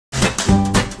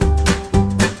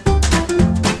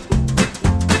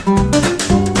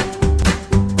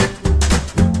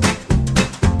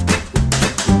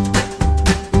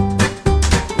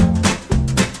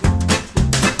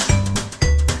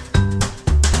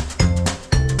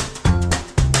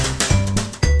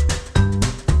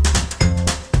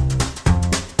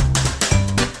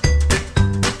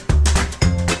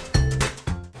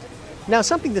Now,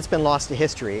 something that's been lost to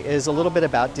history is a little bit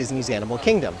about Disney's Animal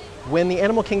Kingdom. When the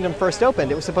Animal Kingdom first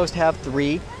opened, it was supposed to have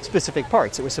three specific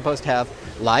parts. It was supposed to have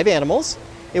live animals,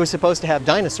 it was supposed to have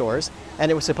dinosaurs,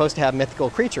 and it was supposed to have mythical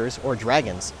creatures, or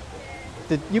dragons.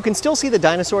 You can still see the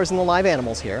dinosaurs and the live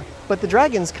animals here, but the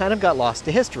dragons kind of got lost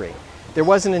to history. There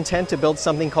was an intent to build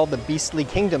something called the Beastly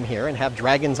Kingdom here and have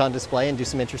dragons on display and do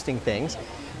some interesting things,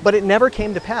 but it never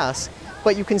came to pass.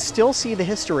 But you can still see the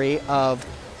history of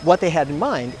what they had in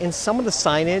mind in some of the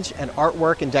signage and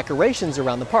artwork and decorations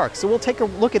around the park. So we'll take a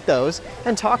look at those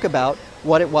and talk about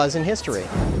what it was in history.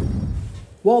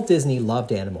 Walt Disney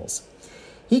loved animals.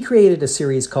 He created a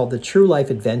series called The True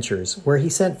Life Adventures, where he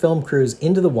sent film crews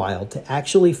into the wild to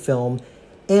actually film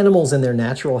animals in their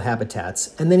natural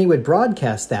habitats, and then he would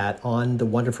broadcast that on The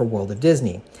Wonderful World of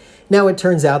Disney. Now, it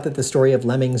turns out that the story of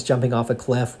lemmings jumping off a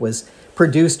cliff was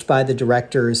produced by the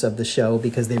directors of the show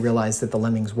because they realized that the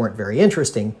lemmings weren't very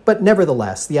interesting. But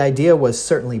nevertheless, the idea was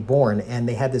certainly born, and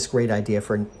they had this great idea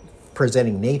for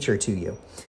presenting nature to you.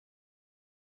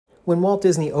 When Walt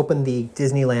Disney opened the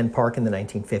Disneyland park in the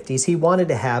 1950s, he wanted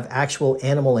to have actual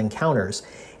animal encounters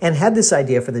and had this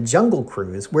idea for the Jungle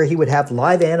Cruise, where he would have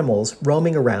live animals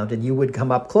roaming around and you would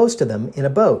come up close to them in a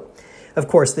boat. Of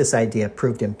course, this idea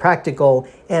proved impractical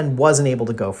and wasn't able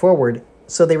to go forward,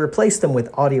 so they replaced them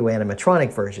with audio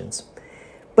animatronic versions.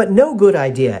 But no good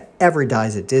idea ever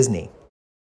dies at Disney.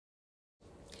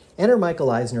 Enter Michael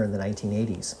Eisner in the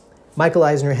 1980s. Michael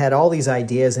Eisner had all these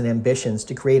ideas and ambitions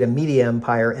to create a media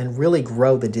empire and really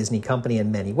grow the Disney company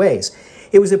in many ways.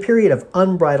 It was a period of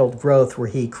unbridled growth where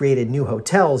he created new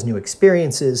hotels, new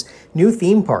experiences, new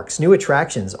theme parks, new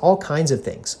attractions, all kinds of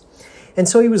things. And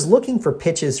so he was looking for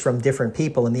pitches from different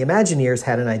people, and the Imagineers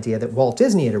had an idea that Walt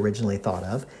Disney had originally thought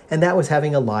of, and that was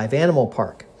having a live animal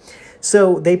park.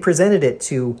 So they presented it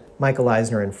to Michael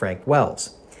Eisner and Frank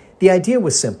Wells. The idea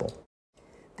was simple.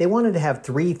 They wanted to have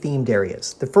three themed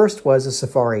areas. The first was a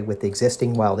safari with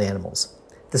existing wild animals.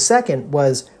 The second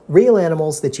was real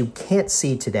animals that you can't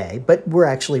see today, but were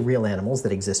actually real animals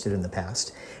that existed in the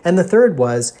past. And the third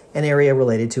was an area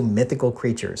related to mythical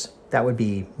creatures. That would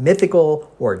be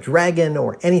mythical or dragon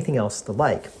or anything else the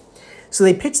like. So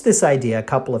they pitched this idea a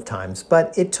couple of times,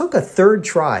 but it took a third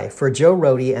try for Joe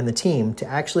Rohde and the team to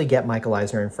actually get Michael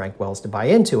Eisner and Frank Wells to buy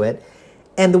into it.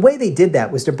 And the way they did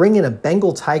that was to bring in a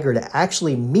Bengal tiger to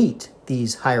actually meet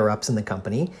these higher-ups in the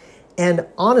company. And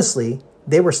honestly,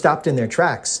 they were stopped in their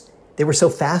tracks. They were so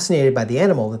fascinated by the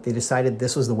animal that they decided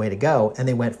this was the way to go, and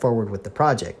they went forward with the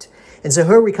project. And so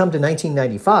here we come to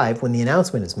 1995 when the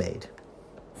announcement is made.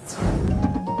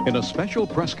 In a special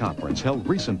press conference held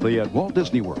recently at Walt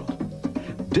Disney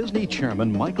World, Disney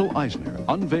Chairman Michael Eisner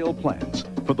unveiled plans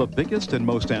for the biggest and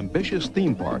most ambitious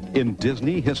theme park in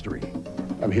Disney history.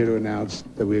 I'm here to announce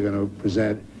that we're going to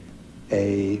present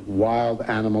a wild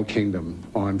animal kingdom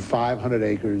on 500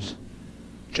 acres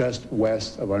just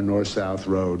west of our north-south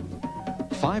road.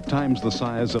 5 times the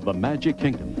size of the Magic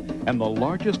Kingdom and the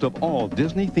largest of all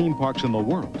Disney theme parks in the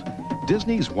world,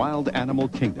 Disney's Wild Animal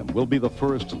Kingdom will be the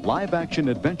first live-action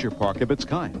adventure park of its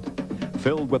kind.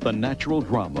 Filled with the natural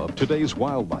drama of today's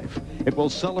wildlife, it will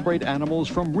celebrate animals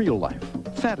from real life,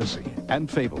 fantasy, and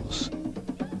fables.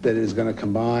 That is going to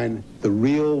combine the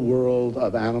real world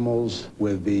of animals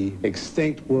with the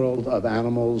extinct world of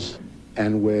animals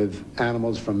and with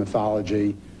animals from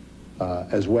mythology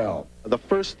as well. The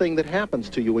first thing that happens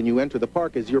to you when you enter the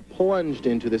park is you're plunged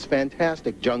into this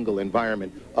fantastic jungle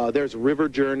environment. There's river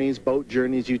journeys, boat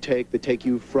journeys you take that take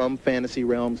you from fantasy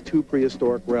realms to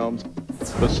prehistoric realms.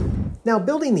 Now,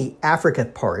 building the Africa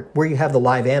part, where you have the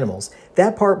live animals,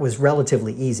 that part was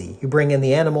relatively easy. You bring in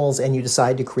the animals and you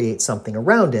decide to create something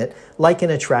around it, like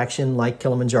an attraction like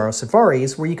Kilimanjaro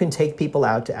Safaris, where you can take people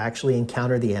out to actually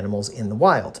encounter the animals in the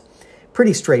wild.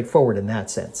 Pretty straightforward in that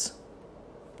sense.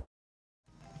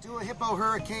 Do a hippo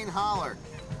hurricane holler.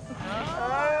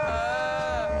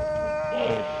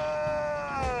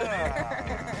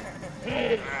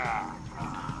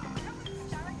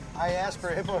 I asked for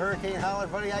a hippo hurricane holler,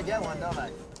 buddy, I get one, don't I?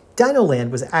 Dino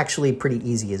Land was actually pretty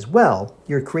easy as well.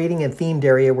 You're creating a themed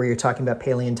area where you're talking about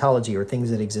paleontology or things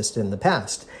that existed in the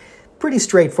past. Pretty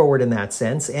straightforward in that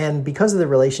sense, and because of the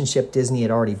relationship Disney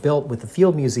had already built with the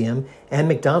Field Museum and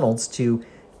McDonald's to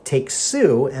take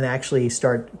Sue and actually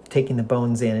start taking the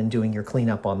bones in and doing your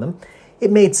cleanup on them,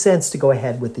 it made sense to go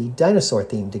ahead with the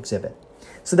dinosaur-themed exhibit.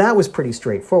 So that was pretty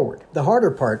straightforward. The harder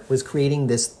part was creating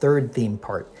this third theme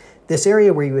part, this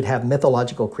area where you would have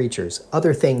mythological creatures,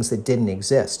 other things that didn't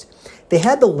exist. They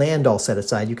had the land all set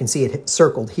aside. You can see it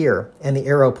circled here, and the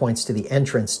arrow points to the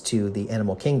entrance to the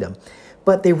animal kingdom.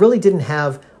 but they really didn't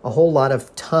have a whole lot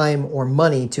of time or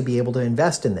money to be able to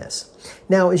invest in this.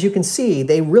 Now, as you can see,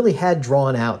 they really had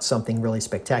drawn out something really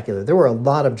spectacular. There were a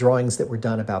lot of drawings that were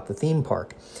done about the theme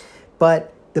park,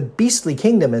 but the Beastly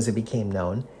Kingdom, as it became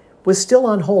known, was still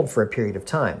on hold for a period of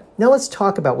time. Now let's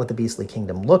talk about what the Beastly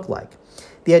Kingdom looked like.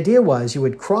 The idea was you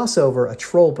would cross over a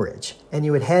troll bridge and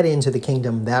you would head into the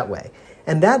kingdom that way.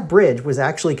 And that bridge was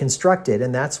actually constructed,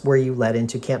 and that's where you led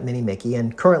into Camp Mini Mickey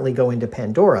and currently go into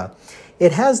Pandora.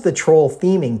 It has the troll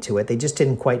theming to it. They just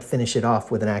didn't quite finish it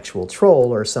off with an actual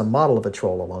troll or some model of a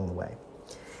troll along the way.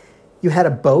 You had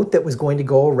a boat that was going to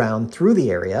go around through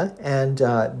the area, and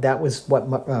that was what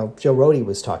Joe Rohde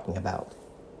was talking about.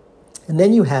 And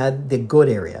then you had the good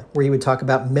area, where you would talk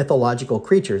about mythological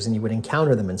creatures and you would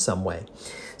encounter them in some way.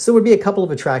 So there would be a couple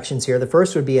of attractions here. The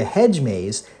first would be a hedge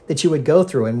maze that you would go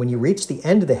through, and when you reached the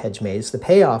end of the hedge maze, the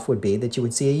payoff would be that you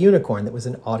would see a unicorn that was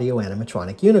an audio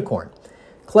animatronic unicorn.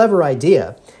 Clever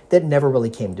idea that never really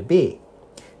came to be.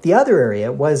 The other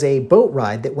area was a boat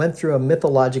ride that went through a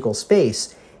mythological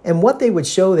space, and what they would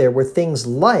show there were things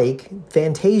like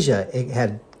Fantasia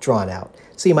had drawn out.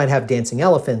 So you might have dancing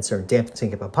elephants or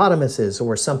dancing hippopotamuses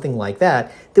or something like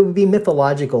that that would be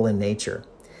mythological in nature.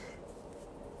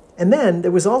 And then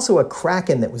there was also a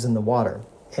kraken that was in the water.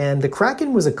 And the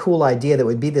kraken was a cool idea that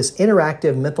would be this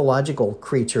interactive mythological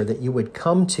creature that you would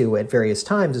come to at various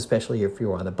times, especially if you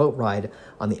were on a boat ride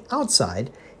on the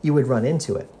outside, you would run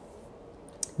into it.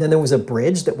 Then there was a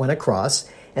bridge that went across,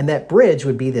 and that bridge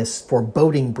would be this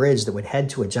foreboding bridge that would head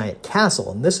to a giant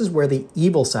castle. And this is where the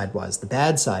evil side was, the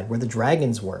bad side, where the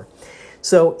dragons were.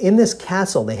 So in this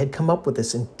castle, they had come up with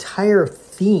this entire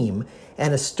theme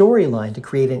and a storyline to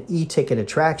create an e-ticket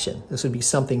attraction. This would be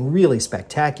something really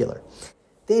spectacular.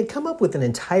 They had come up with an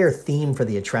entire theme for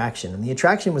the attraction, and the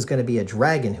attraction was going to be a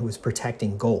dragon who was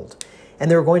protecting gold.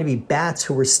 And there were going to be bats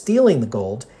who were stealing the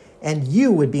gold, and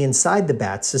you would be inside the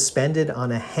bats suspended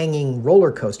on a hanging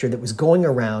roller coaster that was going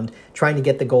around trying to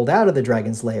get the gold out of the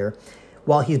dragon's lair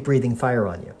while he's breathing fire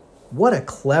on you. What a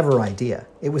clever idea.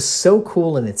 It was so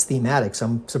cool in its thematics,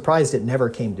 I'm surprised it never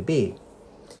came to be.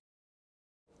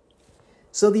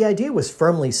 So the idea was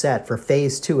firmly set for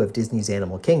Phase 2 of Disney's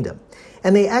Animal Kingdom.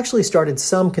 And they actually started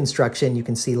some construction, you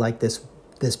can see like this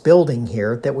building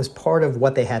here, that was part of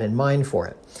what they had in mind for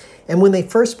it. And when they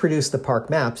first produced the park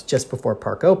maps just before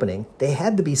park opening, they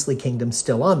had the Beastly Kingdom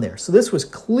still on there. So this was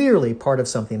clearly part of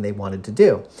something they wanted to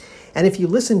do. And if you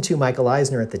listen to Michael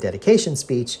Eisner at the dedication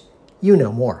speech, you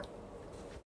know more.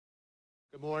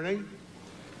 Good morning.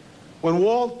 When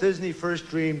Walt Disney first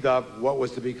dreamed up what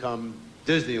was to become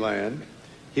Disneyland,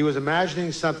 he was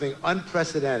imagining something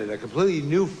unprecedented, a completely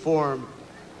new form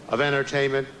of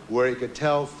entertainment where he could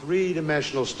tell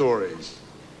three-dimensional stories.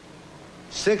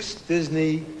 6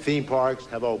 Disney theme parks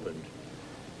have opened,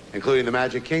 including the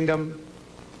Magic Kingdom,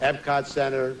 Epcot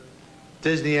Center,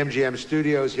 Disney MGM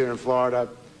Studios here in Florida,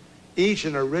 each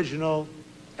an original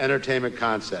entertainment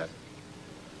concept.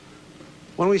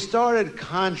 When we started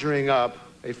conjuring up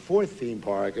a 4th theme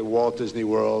park at Walt Disney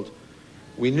World,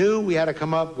 we knew we had to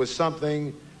come up with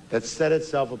something that set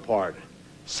itself apart,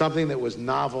 something that was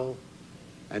novel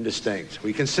and distinct.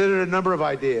 We considered a number of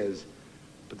ideas,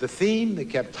 but the theme that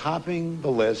kept topping the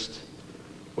list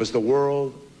was the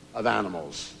world of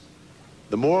animals.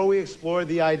 The more we explored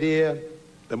the idea,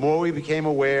 the more we became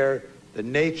aware that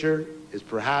nature is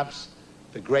perhaps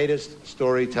the greatest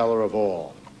storyteller of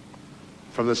all.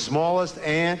 From the smallest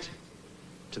ant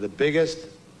to the biggest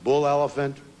bull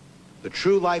elephant, the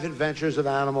true life adventures of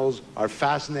animals are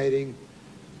fascinating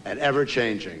and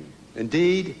ever-changing.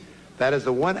 Indeed, that is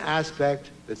the one aspect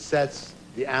that sets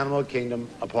the animal kingdom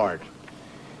apart.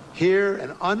 Here, an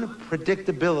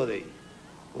unpredictability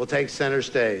will take center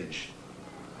stage.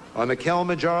 On the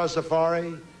Kilimanjaro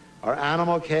Safari, our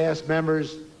animal cast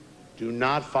members do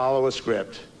not follow a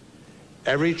script.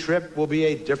 Every trip will be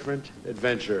a different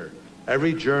adventure.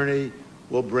 Every journey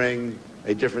will bring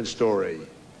a different story.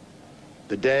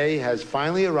 The day has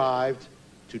finally arrived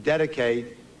to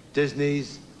dedicate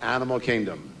Disney's Animal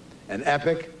Kingdom, an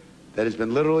epic that has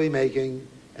been literally making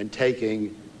and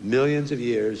taking millions of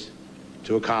years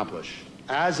to accomplish.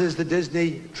 As is the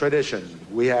Disney tradition,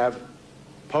 we have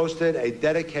posted a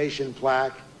dedication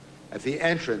plaque at the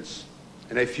entrance.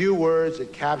 In a few words,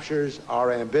 it captures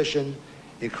our ambition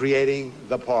in creating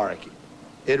the park.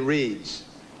 It reads,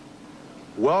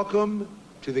 "Welcome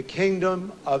to the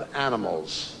kingdom of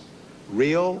animals,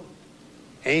 real,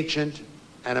 ancient,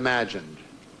 and imagined.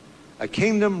 A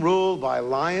kingdom ruled by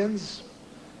lions,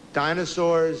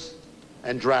 dinosaurs,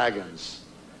 and dragons.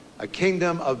 A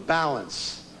kingdom of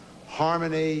balance,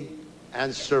 harmony,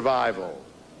 and survival.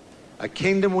 A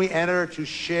kingdom we enter to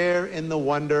share in the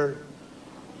wonder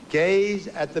gaze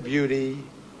at the beauty,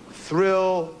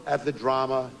 thrill at the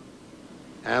drama,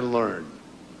 and learn.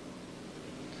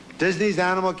 Disney's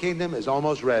Animal Kingdom is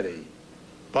almost ready,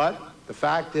 but the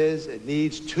fact is it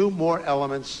needs 2 more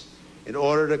elements in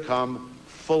order to come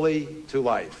fully to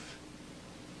life.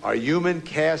 Our human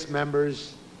cast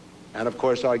members and, of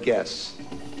course, our guests.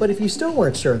 But if you still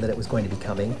weren't sure that it was going to be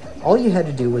coming, all you had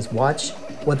to do was watch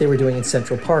what they were doing in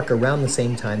Central Park around the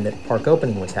same time that park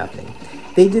opening was happening.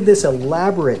 They did this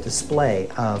elaborate display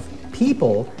of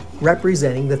people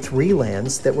representing the 3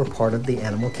 lands that were part of the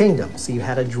Animal Kingdom. So you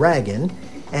had a dragon,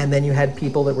 and then you had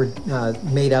people that were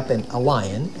made up in a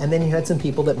lion, and then you had some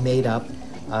people that made up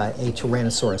a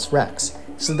Tyrannosaurus Rex.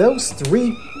 So those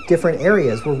 3 different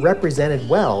areas were represented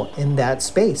well in that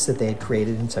space that they had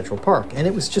created in Central Park. And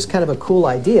it was just kind of a cool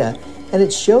idea, and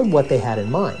it showed what they had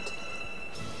in mind.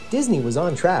 Disney was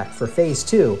on track for Phase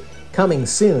 2, coming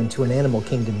soon to an Animal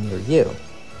Kingdom near you.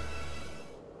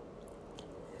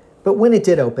 But when it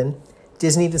did open,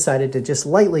 Disney decided to just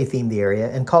lightly theme the area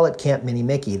and call it Camp Mini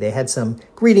Mickey. They had some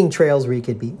greeting trails where you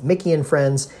could be Mickey and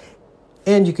friends,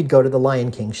 and you could go to the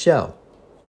Lion King show.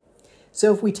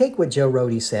 So if we take what Joe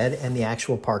Rohde said and the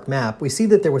actual park map, we see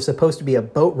that there was supposed to be a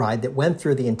boat ride that went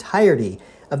through the entirety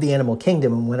of the Animal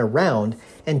Kingdom and went around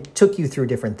and took you through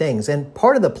different things. And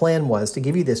part of the plan was to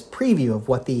give you this preview of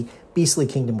what the Beastly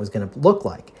Kingdom was going to look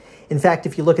like. In fact,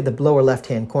 if you look at the lower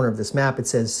left-hand corner of this map, it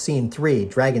says Scene 3,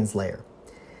 Dragon's Lair.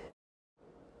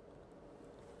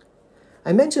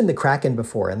 I mentioned the Kraken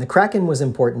before, and the Kraken was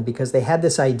important because they had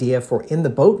this idea for, in the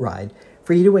boat ride,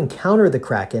 for you to encounter the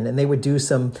Kraken, and they would do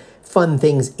some fun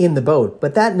things in the boat,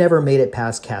 but that never made it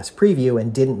past cast preview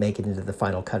and didn't make it into the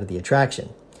final cut of the attraction.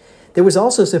 There was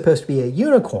also supposed to be a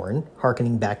unicorn,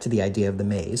 hearkening back to the idea of the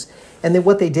maze, and then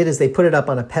what they did is they put it up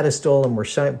on a pedestal and were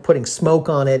putting smoke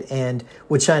on it and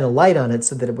would shine a light on it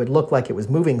so that it would look like it was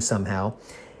moving somehow,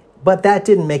 but that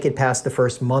didn't make it past the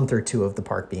first month or 2 of the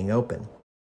park being open.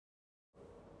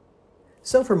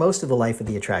 So for most of the life of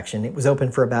the attraction, it was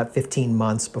open for about 15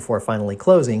 months before finally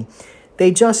closing.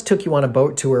 They just took you on a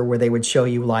boat tour where they would show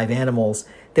you live animals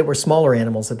that were smaller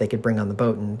animals that they could bring on the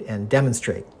boat and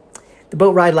demonstrate. The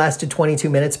boat ride lasted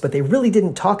 22 minutes, but they really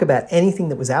didn't talk about anything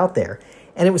that was out there.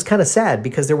 And it was kind of sad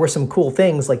because there were some cool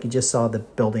things, like you just saw the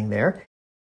building there.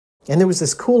 And there was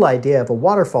this cool idea of a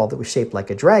waterfall that was shaped like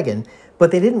a dragon, but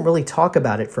they didn't really talk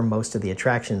about it for most of the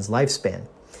attraction's lifespan.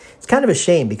 It's kind of a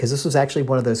shame because this was actually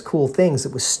one of those cool things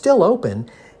that was still open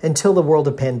until the World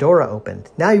of Pandora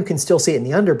opened. Now you can still see it in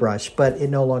the underbrush, but it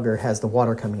no longer has the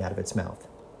water coming out of its mouth.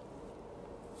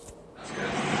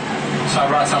 So I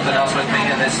brought something else with me,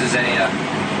 and this is a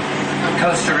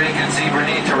Costa Rican zebra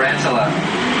knee tarantula.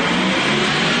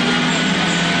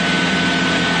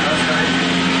 Costa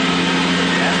Rican.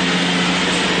 Yeah.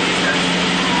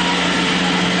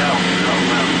 No.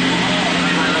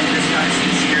 You might look at this guy's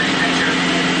scary picture.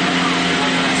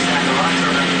 Look at that stack of rocks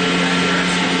over there.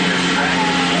 There's a dragon.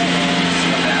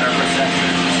 It's a matter of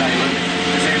perception. It's how you look.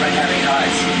 Does anybody have 8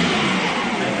 eyes?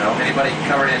 No. Anybody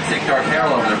covered in thick dark hair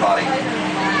all over their body?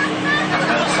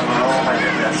 Oh my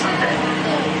goodness, okay.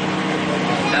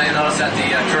 Now you notice that the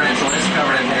tarantula is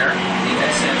covered in hair. You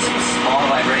can sense small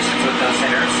vibrations with those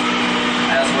hairs,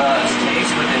 as well as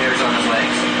taste with the hairs on his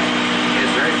legs. It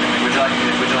is very friendly. Would you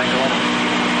like to hold him?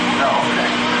 No,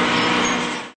 okay.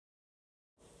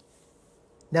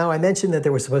 Now, I mentioned that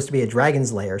there was supposed to be a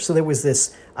dragon's lair, so there was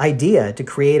this idea to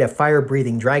create a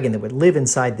fire-breathing dragon that would live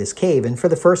inside this cave, and for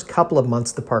the first couple of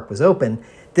months the park was open,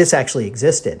 this actually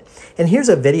existed. And here's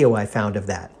a video I found of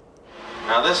that.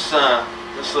 Now this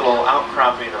little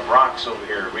outcropping of rocks over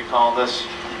here, we call this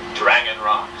Dragon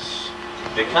Rocks,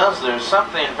 because there's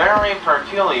something very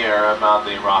peculiar about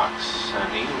the rocks,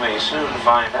 and you may soon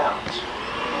find out.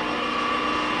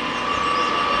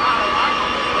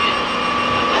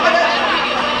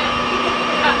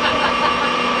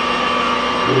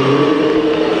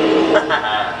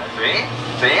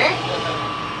 See?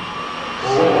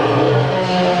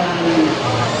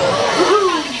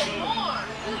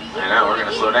 I know, we're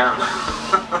gonna slow down.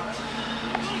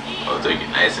 We'll take it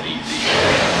nice and easy.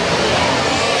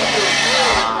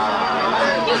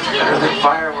 Better than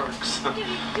fireworks.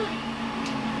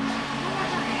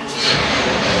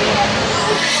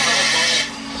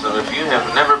 So if you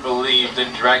have never believed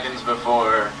in dragons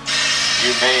before,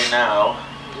 you may now.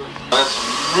 Let's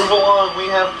move along. We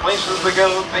have places to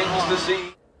go, things to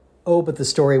see. Oh, but the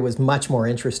story was much more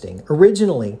interesting.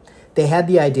 Originally, they had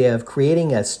the idea of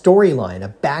creating a storyline, a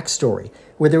backstory,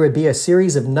 where there would be a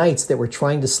series of knights that were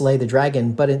trying to slay the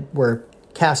dragon, but were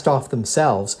cast off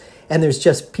themselves, and there's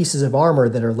just pieces of armor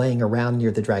that are laying around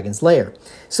near the dragon's lair.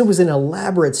 So it was an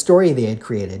elaborate story they had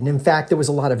created, and in fact there was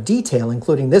a lot of detail,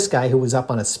 including this guy who was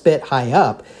up on a spit high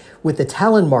up with the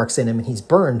talon marks in him, and he's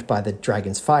burned by the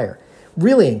dragon's fire.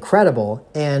 Really incredible,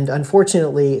 and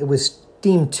unfortunately it was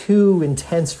deemed too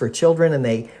intense for children, and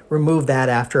they removed that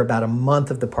after about a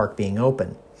month of the park being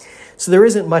open. So there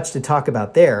isn't much to talk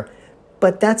about there,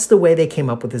 but that's the way they came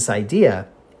up with this idea,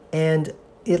 and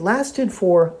it lasted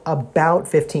for about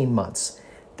 15 months.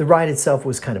 The ride itself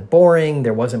was kind of boring,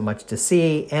 there wasn't much to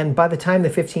see, and by the time the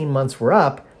 15 months were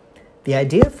up, the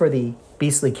idea for the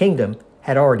Beastly Kingdom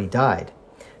had already died.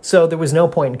 So there was no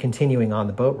point in continuing on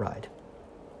the boat ride.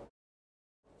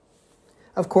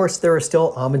 Of course, there are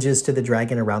still homages to the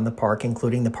dragon around the park,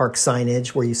 including the park signage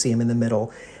where you see him in the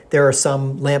middle. There are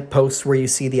some lamp posts where you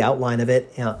see the outline of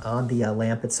it on the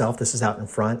lamp itself. This is out in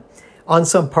front. On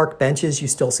some park benches, you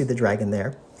still see the dragon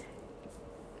there.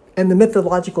 And the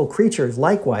mythological creatures,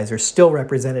 likewise, are still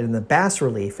represented in the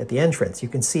bas-relief at the entrance. You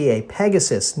can see a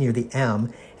Pegasus near the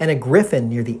M and a Griffin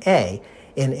near the A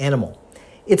in animal.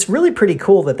 It's really pretty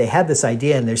cool that they had this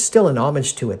idea, and there's still an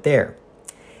homage to it there.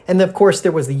 And of course,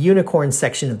 there was the unicorn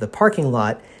section of the parking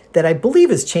lot that I believe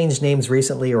has changed names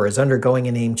recently or is undergoing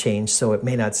a name change, so it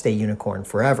may not stay unicorn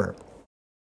forever.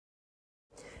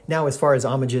 Now, as far as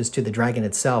homages to the dragon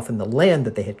itself and the land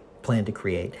that they had planned to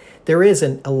create, there is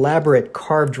an elaborate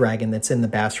carved dragon that's in the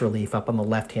bas-relief up on the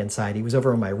left-hand side. He was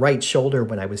over on my right shoulder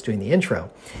when I was doing the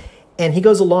intro. And he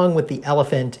goes along with the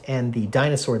elephant and the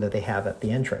dinosaur that they have at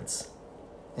the entrance.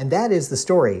 And that is the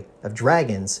story of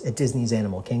dragons at Disney's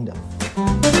Animal Kingdom.